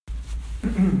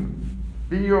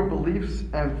Be your beliefs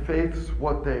and faiths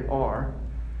what they are,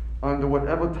 under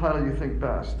whatever title you think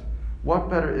best. What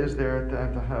better is there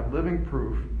than to have living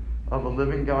proof of a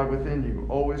living God within you,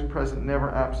 always present, never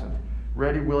absent,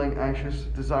 ready, willing, anxious,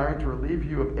 desiring to relieve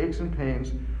you of aches and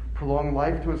pains, prolong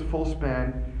life to its full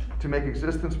span, to make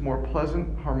existence more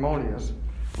pleasant, harmonious,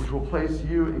 which will place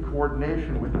you in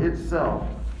coordination with itself,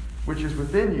 which is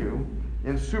within you,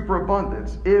 in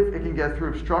superabundance, if it can get through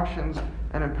obstructions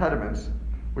and impediments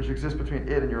which exist between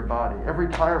it and your body. Every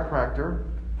chiropractor,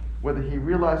 whether he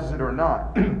realizes it or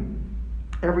not,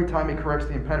 every time he corrects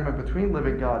the impediment between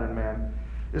living God and man,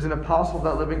 is an apostle of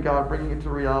that living God, bringing into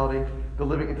reality the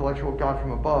living intellectual God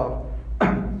from above,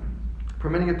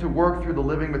 permitting it to work through the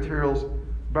living materials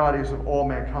bodies of all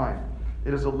mankind.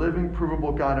 It is a living,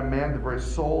 provable God and man, the very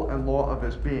soul and law of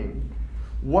his being.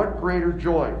 What greater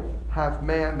joy hath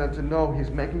man than to know he's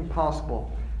making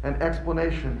possible an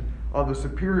explanation of the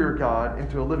superior God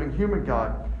into a living human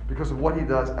God because of what he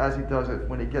does as he does it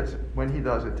when he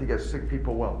does it to get sick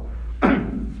people well.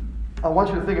 I want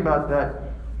you to think about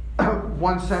that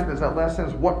one sentence, that last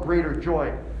sentence, what greater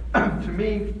joy. To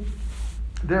me,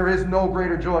 there is no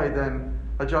greater joy than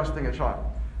adjusting a child.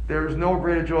 There is no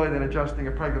greater joy than adjusting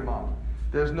a pregnant mom.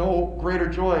 There's no greater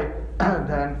joy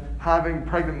than having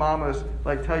pregnant mamas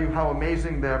tell you how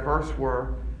amazing their births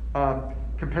were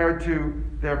compared to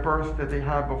their births that they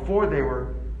had before they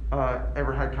were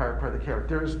ever had chiropractic care.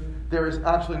 There is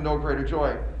absolutely no greater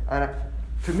joy. And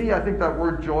to me, I think that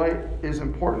word joy is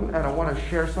important, and I want to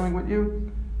share something with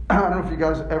you. I don't know if you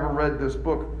guys ever read this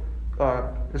book.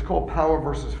 It's called Power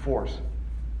versus Force.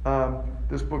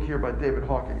 This book here by David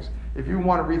Hawkins. If you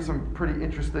want to read some pretty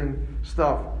interesting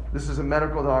stuff, this is a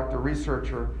medical doctor,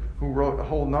 researcher, who wrote a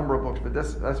whole number of books, but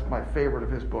that's my favorite of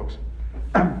his books.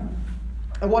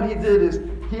 And what he did is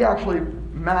he actually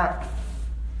mapped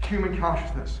human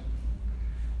consciousness.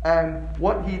 And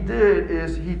what he did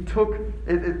is he took,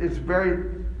 it's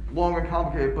very long and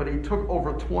complicated, but he took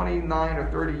over 29 or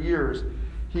 30 years,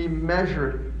 he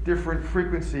measured different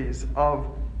frequencies of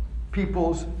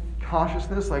people's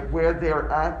consciousness, like where they're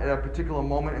at a particular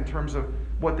moment in terms of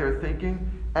what they're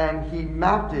thinking, and he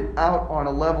mapped it out on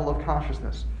a level of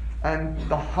consciousness. And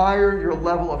the higher your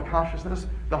level of consciousness,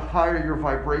 the higher your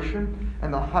vibration,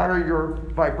 and the higher your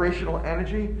vibrational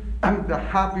energy, the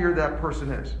happier that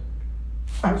person is.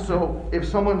 So if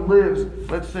someone lives,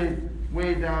 let's say,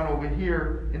 way down over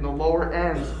here in the lower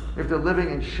ends, if they're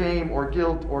living in shame or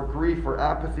guilt or grief or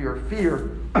apathy or fear,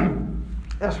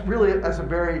 that's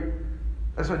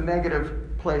a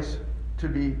negative place to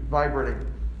be vibrating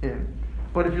in.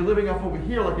 But if you're living up over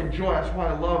here, like in joy, that's why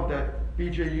I love that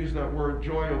BJ used that word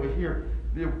joy over here.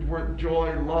 The word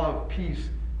joy, love, peace.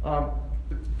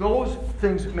 Those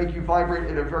things make you vibrate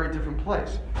in a very different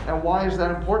place. And why is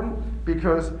that important?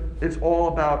 Because it's all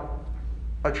about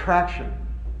attraction.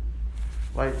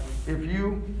 Like, if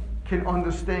you can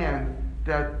understand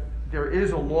that there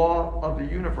is a law of the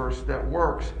universe that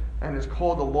works and is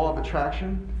called the law of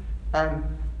attraction, and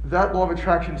that law of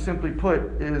attraction, simply put,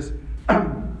 is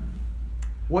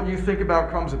what you think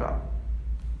about comes about.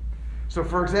 So,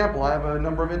 for example, I have a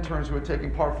number of interns who are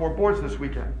taking Part 4 boards this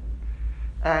weekend.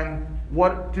 And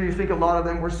what do you think a lot of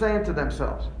them were saying to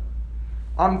themselves?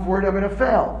 I'm worried I'm going to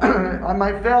fail. I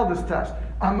might fail this test.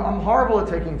 I'm horrible at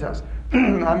taking tests.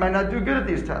 I might not do good at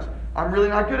these tests. I'm really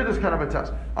not good at this kind of a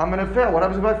test. I'm going to fail. What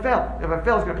happens if I fail? If I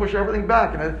fail, it's going to push everything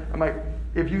back. And I'm like,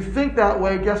 if you think that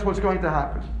way, guess what's going to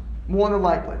happen? More than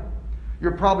likely,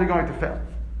 you're probably going to fail.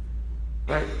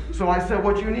 Right? So I said,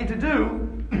 what you need to do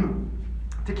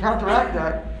to counteract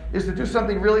that is to do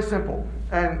something really simple.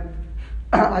 And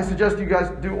I suggest you guys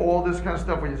do all this kind of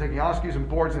stuff when you're taking OSCEs and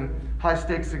boards and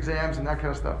high-stakes exams and that kind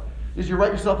of stuff. Is you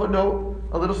write yourself a note,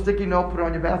 a little sticky note, put it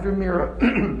on your bathroom mirror,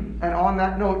 and on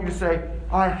that note you say,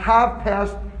 I have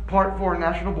passed Part 4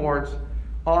 national boards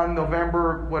on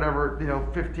November,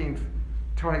 15th,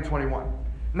 2021.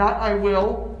 Not I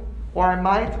will, or I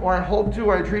might, or I hope to,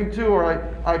 or I dream to,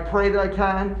 or I pray that I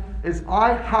can, is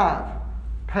I have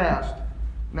passed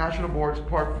national boards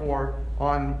Part 4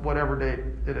 on whatever date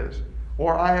it is.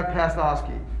 Or I have passed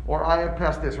OSCE, or I have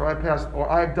passed this, or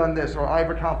I have done this, or I've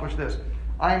accomplished this.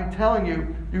 I am telling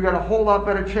you, you got a whole lot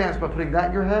better chance by putting that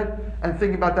in your head and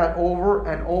thinking about that over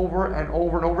and over and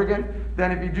over and over again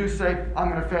than if you do say, I'm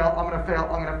going to fail, I'm going to fail,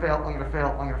 I'm going to fail, I'm going to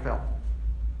fail, I'm going to fail.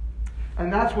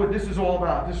 And that's what this is all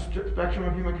about. This spectrum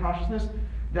of human consciousness,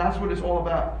 that's what it's all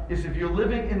about. Is if you're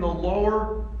living in the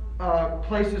lower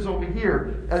places over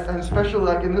here, and especially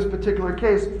like in this particular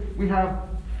case, we have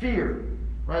fear,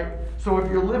 right? So if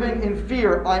you're living in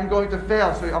fear, I'm going to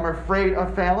fail, so I'm afraid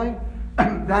of failing,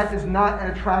 that is not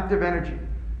an attractive energy.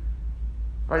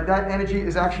 Right? That energy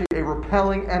is actually a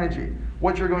repelling energy.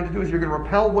 What you're going to do is you're going to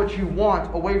repel what you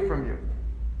want away from you.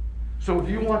 So if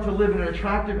you want to live in an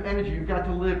attractive energy, you've got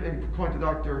to live, according to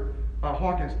Dr.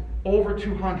 Hawkins, over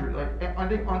 200. Like I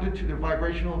think under the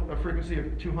vibrational frequency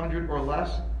of 200 or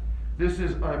less, this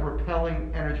is a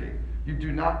repelling energy. You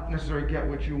do not necessarily get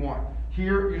what you want.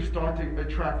 Here you start to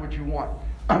attract what you want.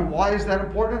 Why is that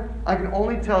important? I can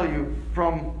only tell you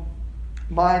from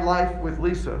my life with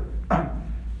Lisa,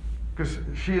 because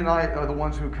she and I are the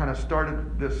ones who kind of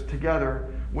started this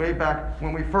together way back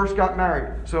when we first got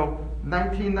married. So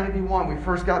 1991, we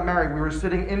first got married. We were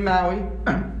sitting in Maui,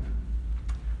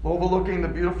 overlooking the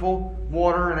beautiful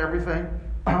water and everything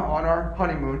on our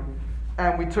honeymoon.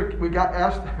 And we got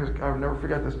asked, I'll never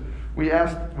forget this, we had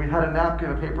a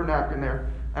napkin, a paper napkin there,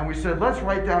 and we said, let's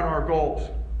write down our goals.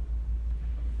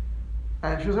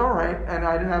 And she was all right, and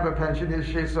I didn't have a pen,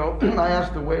 so I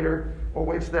asked the waiter or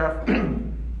waitstaff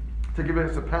to give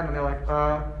us a pen, and they're like,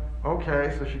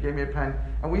 okay, so she gave me a pen.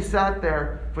 And we sat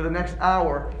there for the next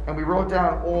hour, and we wrote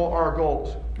down all our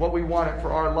goals, what we wanted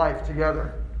for our life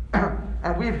together.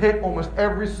 And we've hit almost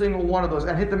every single one of those,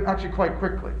 and hit them actually quite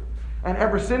quickly. And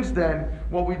ever since then,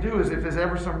 what we do is if there's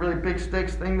ever some really big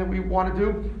stakes thing that we want to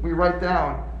do, we write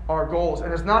down our goals.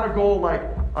 And it's not a goal like,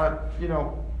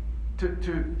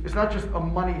 it's not just a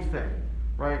money thing,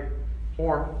 right?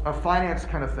 Or a finance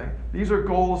kind of thing. These are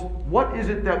goals. What is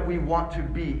it that we want to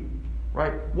be,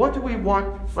 right? What do we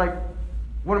want? Like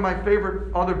one of my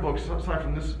favorite other books, aside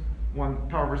from this one,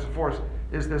 Power versus Force,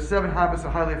 is The 7 Habits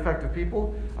of Highly Effective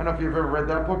People. I don't know if you've ever read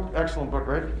that book. Excellent book,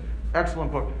 right?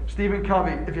 Excellent book. Stephen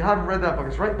Covey, if you haven't read that book,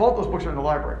 it's right. Both those books are in the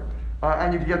library.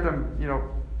 And you can get them,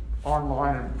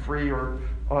 online and free, or,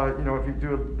 if you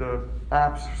do the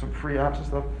apps, some free apps and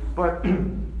stuff. But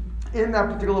in that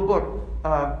particular book,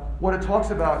 what it talks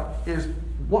about is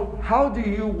how do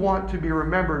you want to be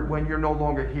remembered when you're no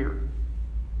longer here?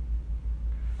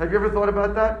 Have you ever thought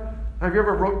about that? Have you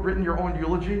ever written your own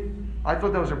eulogy? I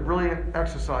thought that was a brilliant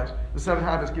exercise. The 7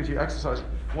 Habits gives you exercise.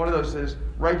 One of those is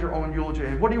write your own eulogy.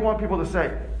 And what do you want people to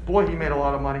say? Boy, he made a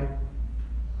lot of money.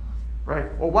 Right?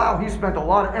 Or wow, he spent a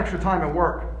lot of extra time at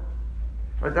work.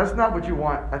 Right? That's not what you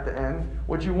want at the end.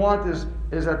 What you want is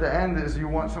at the end is you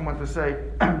want someone to say,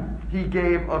 he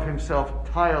gave of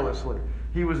himself tirelessly.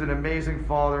 He was an amazing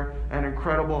father, an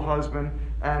incredible husband,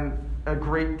 and a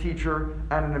great teacher,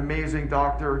 and an amazing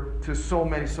doctor to so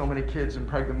many kids and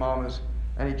pregnant mamas.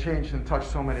 And he changed and touched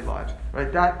so many lives.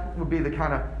 Right? That would be the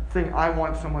kind of thing I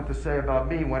want someone to say about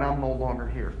me when I'm no longer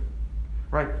here.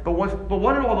 Right? But what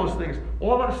are all those things?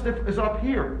 All that stuff is up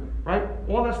here. Right?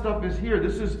 All that stuff is here.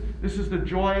 This is the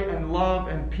joy and love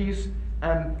and peace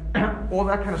and all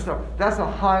that kind of stuff. That's a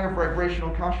higher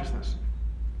vibrational consciousness.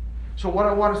 So what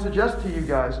I want to suggest to you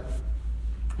guys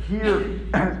here,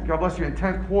 God bless you, in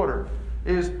 10th quarter,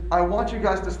 is I want you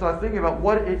guys to start thinking about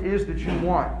what it is that you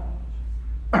want.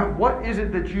 What is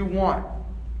it that you want?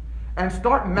 And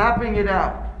start mapping it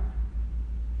out.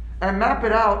 And map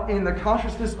it out in the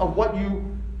consciousness of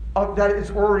that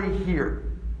is already here.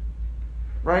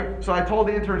 Right? So I told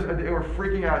the interns, they were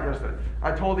freaking out yesterday.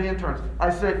 I told the interns, I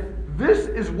said, this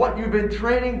is what you've been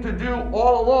training to do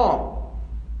all along.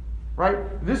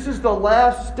 Right? This is the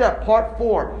last step. Part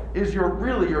 4 is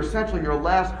essentially your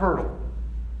last hurdle.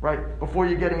 Right? Before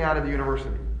you're getting out of the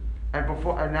university.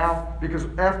 And now, because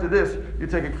after this, you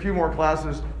take a few more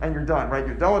classes and you're done, right?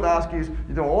 You're done with OSCEs,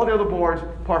 you're done with all the other boards.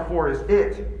 Part 4 is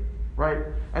it, right?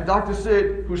 And Dr.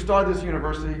 Sid, who started this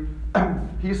university,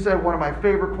 he said one of my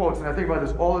favorite quotes, and I think about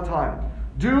this all the time.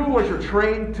 Do what you're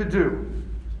trained to do.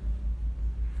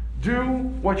 Do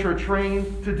what you're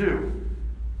trained to do.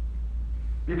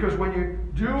 Because when you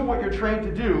do what you're trained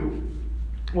to do,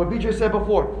 what BJ said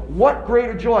before, what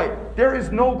greater joy? There is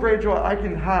no greater joy I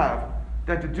can have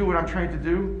than to do what I'm trained to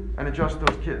do and adjust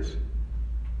those kids.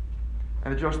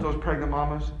 And adjust those pregnant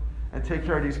mamas and take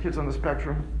care of these kids on the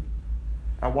spectrum.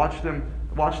 And watch them.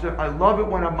 I love it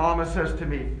when a mama says to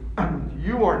me,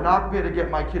 you are not going to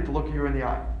get my kid to look you in the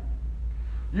eye.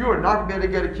 You are not going to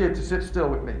get a kid to sit still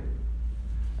with me.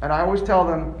 And I always tell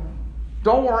them,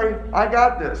 don't worry, I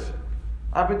got this.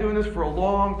 I've been doing this for a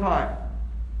long time.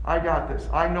 I got this.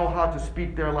 I know how to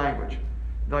speak their language.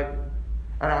 And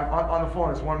I'm on the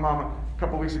phone, this one mama, a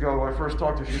couple of weeks ago when I first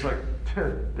talked to her, she's like,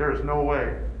 there is no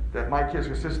way that my kid's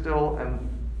going to sit still and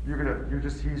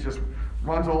he just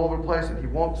runs all over the place and he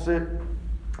won't sit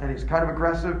and he's kind of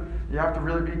aggressive. You have to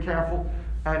really be careful.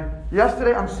 And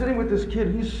yesterday I'm sitting with this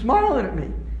kid, he's smiling at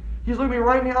me. He's looking me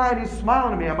right in the eye and he's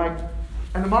smiling at me. I'm like,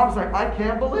 and the mom's like, I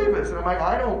can't believe this. And I'm like,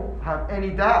 I don't have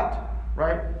any doubt,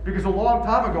 right? Because a long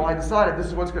time ago I decided this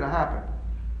is what's going to happen.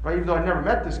 right? Even though I never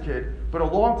met this kid, but a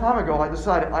long time ago I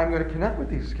decided I'm going to connect with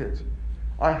these kids.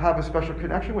 I have a special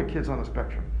connection with kids on the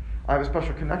spectrum. I have a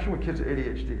special connection with kids with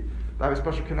ADHD. I have a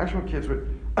special connection with kids with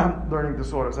learning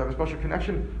disorders. I have a special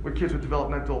connection with kids with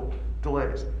developmental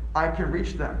delays. I can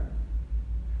reach them,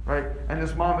 right? And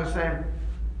this mom is saying,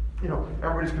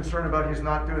 everybody's concerned about he's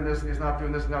not doing this, and he's not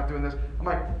doing this, and not doing this. I'm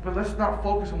like, but let's not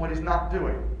focus on what he's not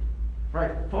doing,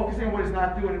 right? Focusing on what he's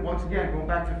not doing, once again, going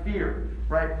back to fear,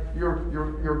 right?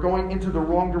 You're going into the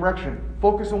wrong direction.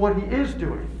 Focus on what he is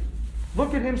doing.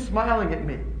 Look at him smiling at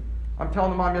me. I'm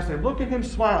telling the mom yesterday, look at him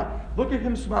smiling. Look at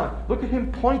him smiling. Look at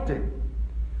him pointing,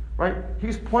 right?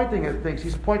 He's pointing at things.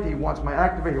 He's pointing. He wants my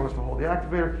activator. He wants to hold the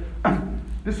activator.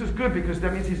 This is good because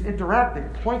that means he's interacting.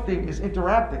 Pointing is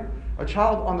interacting. A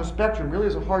child on the spectrum really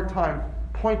has a hard time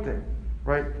pointing,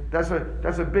 right? That's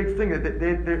a big thing. That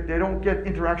they don't get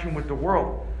interaction with the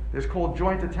world. It's called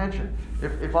joint attention.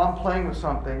 If I'm playing with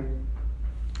something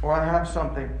or I have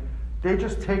something, they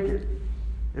just take it.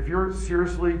 If you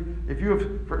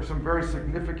have some very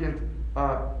significant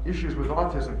issues with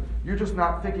autism, you're just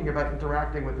not thinking about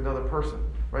interacting with another person,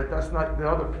 right? That's not, the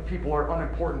other people are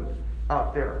unimportant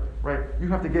out there, right? You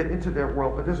have to get into their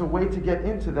world, but there's a way to get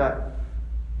into that.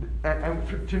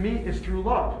 And to me, it's through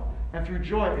love and through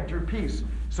joy and through peace.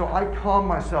 So I calm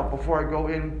myself before I go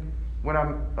in when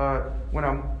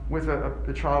I'm with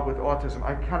a child with autism.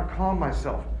 I kind of calm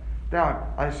myself down.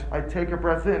 I take a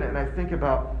breath in and I think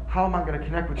about how am I going to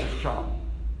connect with this child.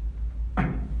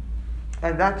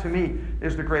 And that to me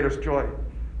is the greatest joy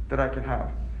that I can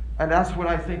have. And that's what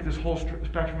I think this whole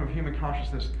spectrum of human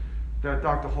consciousness that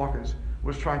Dr. Hawkins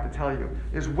was trying to tell you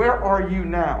is, where are you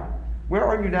now? Where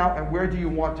are you now and where do you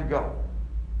want to go?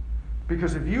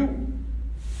 Because if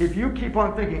you keep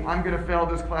on thinking, I'm going to fail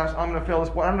this class, I'm going to fail this,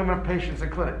 I don't have enough patience in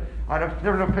clinic. I never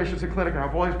have enough patience in clinic, and I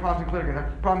have all these problems in clinic, and I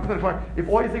have problems in clinic. If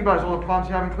all you think about is all the problems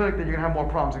you have in clinic, then you're going to have more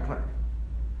problems in clinic.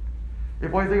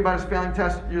 If all you think about is failing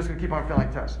tests, you're just going to keep on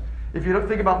failing tests. If you don't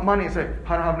think about money and say,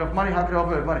 I don't have enough money, how can I help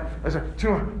with money? I say,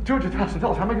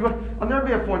 $200,000, how many? I'll never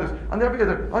be able to afford this. I'll never be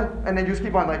able to. And then you just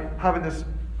keep on having this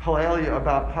hilaria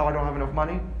about how I don't have enough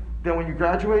money. Then when you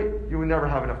graduate, you will never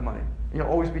have enough money. You'll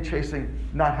always be chasing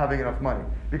not having enough money.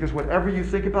 Because whatever you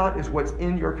think about is what's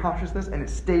in your consciousness, and it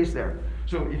stays there.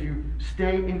 So if you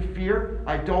stay in fear,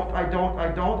 I don't,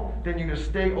 then you're going to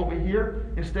stay over here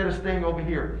instead of staying over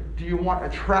here. Do you want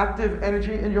attractive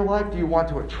energy in your life? Do you want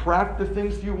to attract the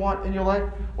things you want in your life?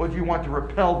 Or do you want to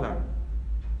repel them?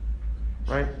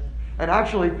 Right? And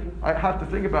actually, I have to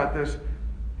think about this.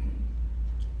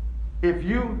 If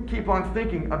you keep on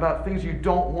thinking about things you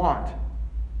don't want,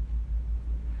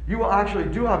 you will actually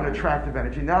do have an attractive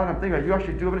energy. Now that I'm thinking about it, you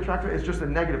actually do have an attractive, it's just a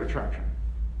negative attraction.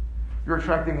 You're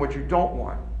attracting what you don't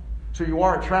want. So you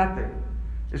are attracting.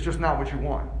 It's just not what you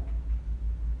want.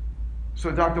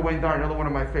 So Dr. Wayne Dyer, another one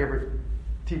of my favorite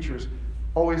teachers,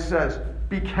 always says,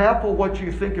 be careful what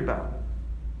you think about.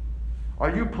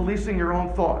 Are you policing your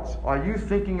own thoughts? Are you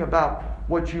thinking about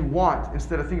what you want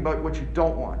instead of thinking about what you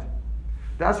don't want?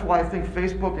 That's why I think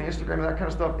Facebook and Instagram and that kind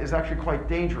of stuff is actually quite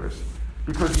dangerous.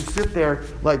 Because you sit there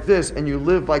like this and you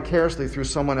live vicariously through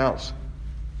someone else.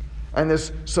 And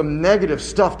there's some negative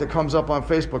stuff that comes up on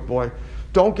Facebook, boy.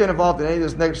 Don't get involved in any of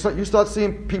this negative stuff. You start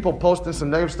seeing people posting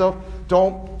some negative stuff,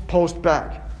 don't post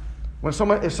back. If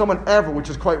someone ever, which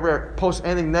is quite rare, posts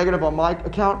anything negative on my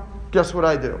account, guess what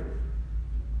I do?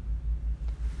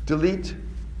 Delete.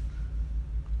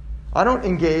 I don't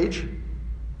engage.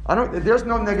 There's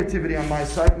no negativity on my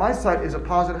site. My site is a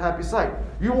positive, happy site.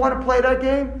 You want to play that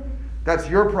game? That's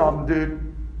your problem,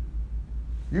 dude.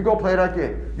 You go play that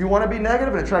game. You want to be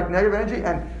negative and attract negative energy,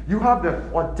 and you have the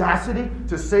audacity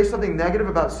to say something negative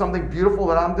about something beautiful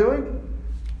that I'm doing?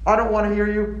 I don't want to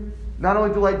hear you. Not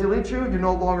only do I delete you, you're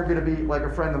no longer going to be like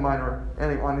a friend of mine or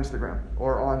anything on Instagram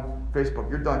or on Facebook.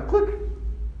 You're done. Click.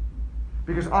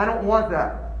 Because I don't want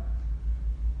that.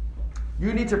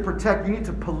 You need to protect, you need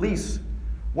to police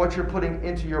what you're putting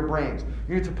into your brains.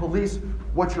 You need to police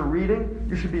what you're reading.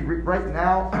 You should be, right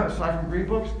now, aside from read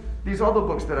books, these other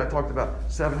books that I talked about,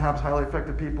 7 Habits of Highly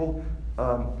Effective People,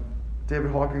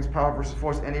 David Hawkins' Power versus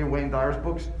Force, any of Wayne Dyer's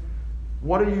books.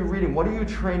 What are you reading? What are you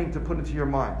training to put into your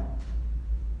mind?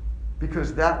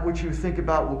 Because that which you think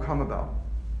about will come about.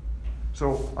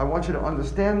 So I want you to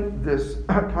understand this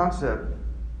concept,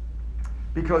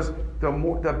 because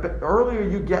the earlier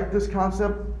you get this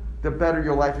concept, the better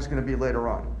your life is going to be later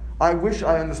on. I wish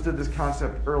I understood this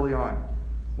concept early on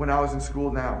when I was in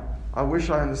school now. I wish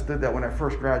I understood that when I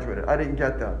first graduated. I didn't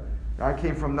get that. I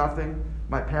came from nothing.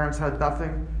 My parents had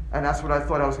nothing, and that's what I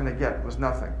thought I was going to get, was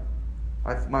nothing.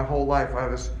 My whole life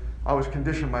I was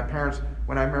conditioned. My parents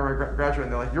when I remember I graduated,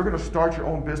 and they're like, you're going to start your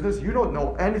own business? You don't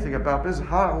know anything about business.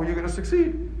 How are you going to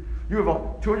succeed? You have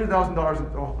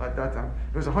 $200,000 at that time.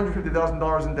 It was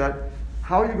 $150,000 in debt.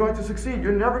 How are you going to succeed?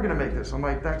 You're never going to make this. I'm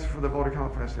like, thanks for the vote of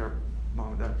confidence there, Mom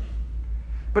and Dad.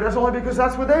 But that's only because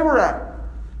that's where they were at,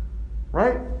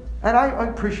 right? And I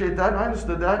appreciate that, and I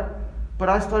understood that. But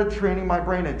I started training my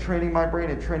brain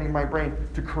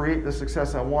to create the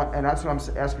success I want. And that's what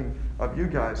I'm asking of you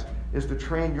guys, is to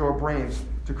train your brains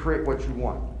to create what you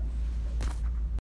want.